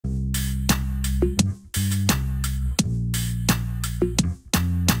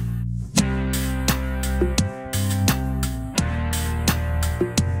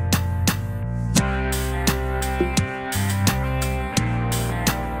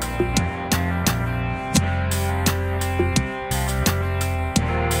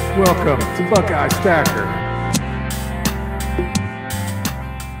Welcome to Buckeye Stacker.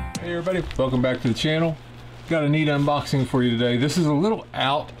 Hey everybody, welcome back to the channel. Got a neat unboxing for you today. This is a little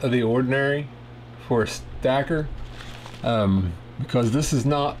out of the ordinary for a stacker because this is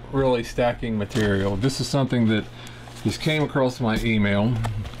not really stacking material. This is something that just came across my email,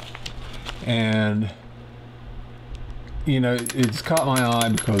 and you know, it's caught my eye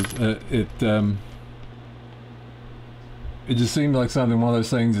because it just seemed like something, one of those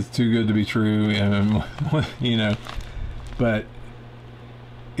things that's too good to be true, and you know, but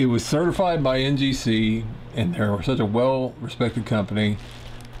it was certified by NGC, and they're such a well-respected company,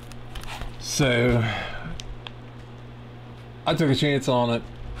 so I took a chance on it,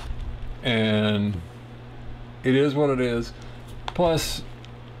 and it is what it is. Plus,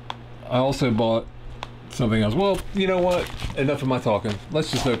 I also bought something else. Well, you know what? Enough of my talking.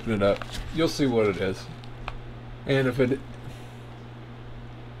 Let's just open it up. You'll see what it is. And if it,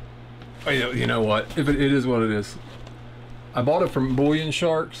 you know what? If it is what it is. I bought it from Bullion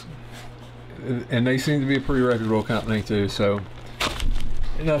sharks, and they seem to be a pretty reputable company too. So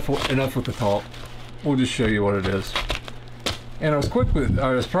enough with the talk. We'll just show you what it is. And I was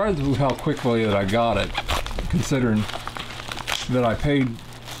surprised with how quickly that I got it, considering that I paid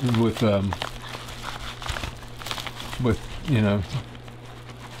with you know,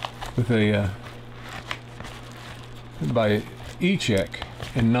 with a by e-check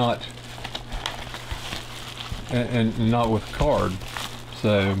and not with card.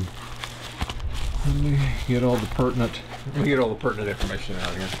 So let me get all the pertinent information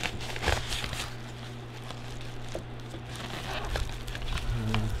out here.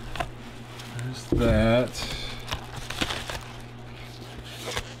 There's that.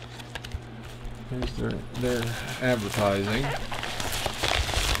 There's their advertising.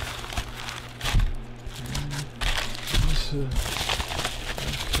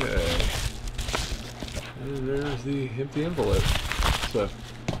 Okay. And there's the empty envelope. So,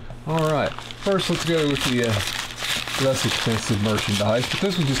 alright. First, let's go with the less expensive merchandise. But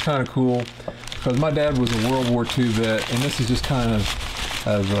this was just kind of cool because my dad was a World War II vet, and this is just kind of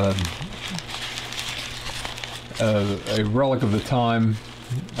a relic of the time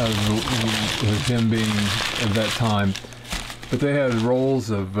of him being of that time. But they had rolls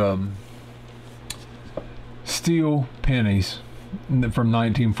of steel pennies from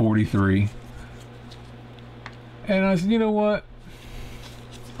 1943, and I said, you know what,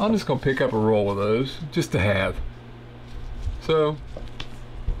 I'm just gonna pick up a roll of those just to have. So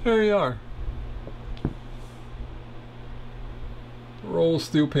there you are, roll of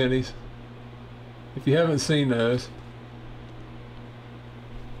steel pennies. If you haven't seen those,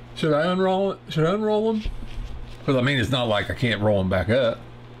 should I unroll it? Should I unroll them? Because I mean, it's not like I can't roll them back up.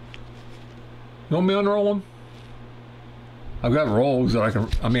 You want me to unroll them? I've got rolls that I can.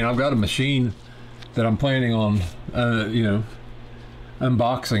 I mean, I've got a machine that I'm planning on, you know,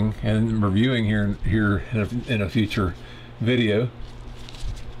 unboxing and reviewing here in a future video.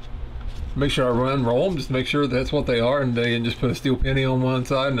 Make sure I unroll them, just make sure that's what they are, and they just put a steel penny on one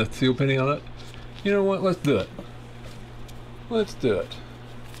side and a steel penny on it. You know what? Let's do it. Let's do it.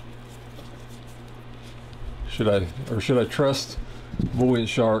 Should I trust Bullion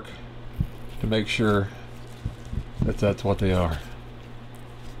Shark to make sure that that's what they are?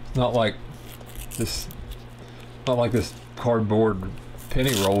 It's not like this cardboard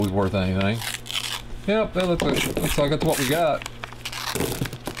penny roll is worth anything. Yep, that looks like that's what we got.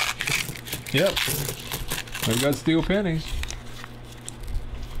 Yep, we got steel pennies.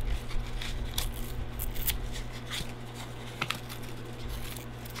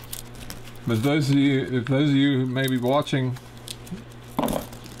 But if those of you who may be watching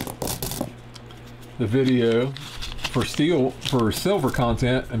the video for silver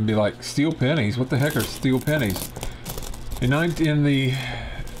content and be like, steel pennies, what the heck are steel pennies? During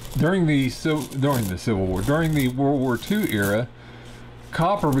the Civil War, during the World War II era,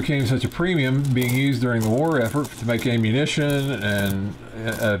 copper became such a premium, being used during the war effort to make ammunition, and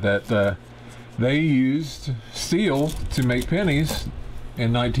that they used steel to make pennies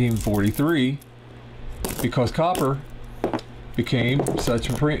in 1943, because copper became such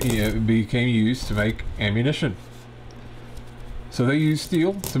a became used to make ammunition. So they used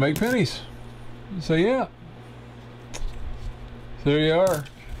steel to make pennies. So yeah, so there you are,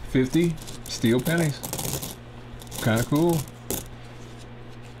 50 steel pennies. Kind of cool.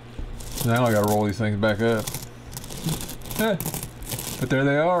 Now I gotta roll these things back up. But there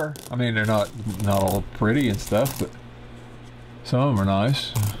they are. I mean, they're not all pretty and stuff, but some of them are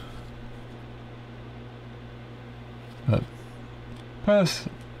nice. But plus,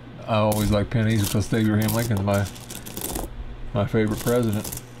 I always like pennies because Abraham Lincoln's my favorite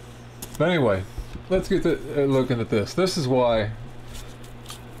president. But anyway, let's get to looking at this. This is why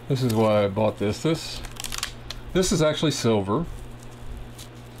I bought this. This is actually silver,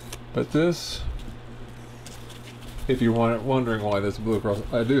 but this, if you're wondering why this blue across,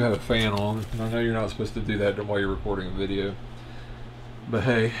 I do have a fan on. I know you're not supposed to do that while you're recording a video, but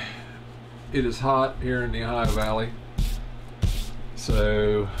hey, it is hot here in the Ohio Valley,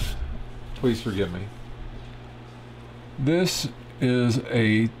 so please forgive me. This is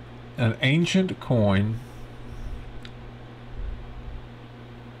an ancient coin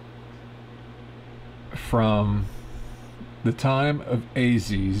from the time of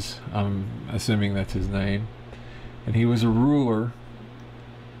Aziz. I'm assuming that's his name, and he was a ruler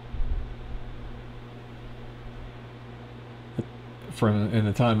in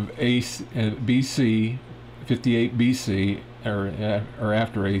the time of BC 58 BC or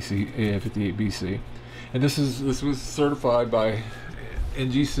after AC 58 BC, and this was certified by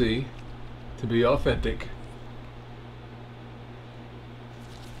NGC to be authentic.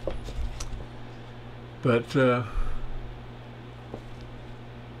 But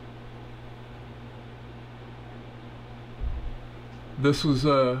this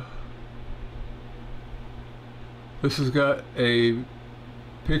has got a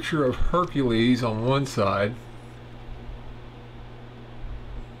picture of Hercules on one side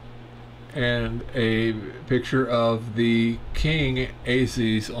and a picture of the king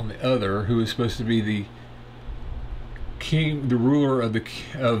Aziz on the other, who is supposed to be the king, the ruler of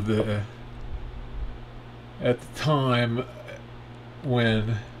the at the time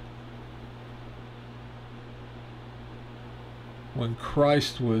when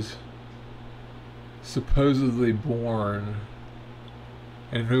Christ was supposedly born,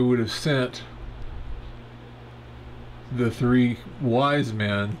 and who would have sent the three wise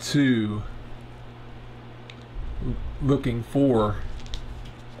men to looking for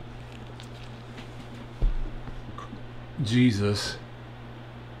Jesus,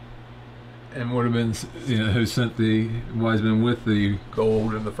 and would have been, who sent the wise men with the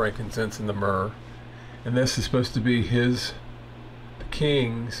gold and the frankincense and the myrrh. And this is supposed to be the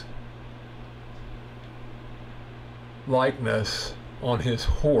king's likeness on his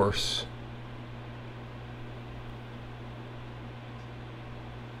horse.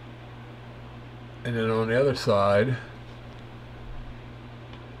 And then on the other side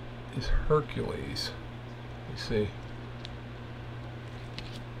is Hercules. You see,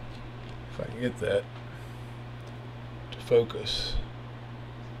 if I can get that to focus.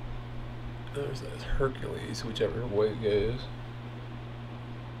 There's that Hercules, whichever way it goes.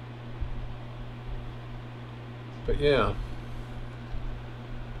 But yeah,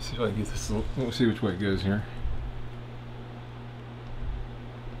 let's see if I can get this. We'll see which way it goes here.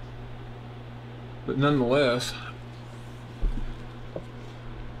 But nonetheless,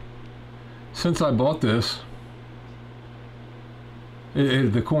 since I bought this,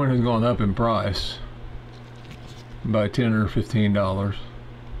 the coin has gone up in price by $10 or $15.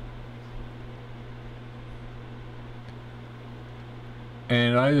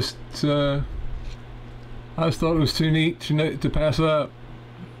 And I just thought it was too neat to pass up.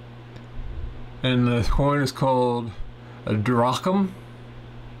 And the coin is called a drachm.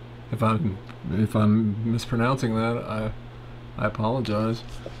 If I'm mispronouncing that, I apologize,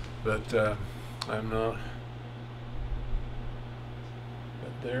 but I'm not.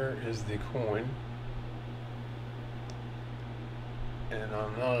 But there is the coin, and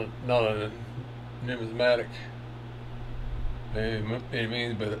I'm not a numismatic by any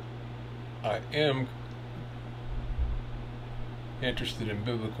means, but I am interested in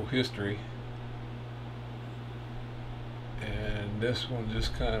biblical history, and this one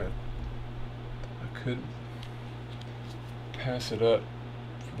just kind of, I couldn't pass it up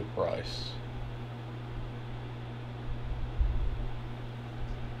for the price.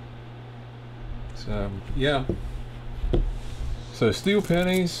 So yeah, so steel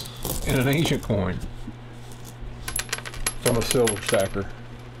pennies and an ancient coin from a silver stacker.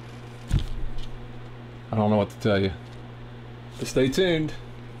 I don't know what to tell you, but stay tuned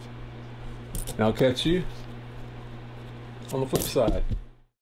and I'll catch you on the flip side.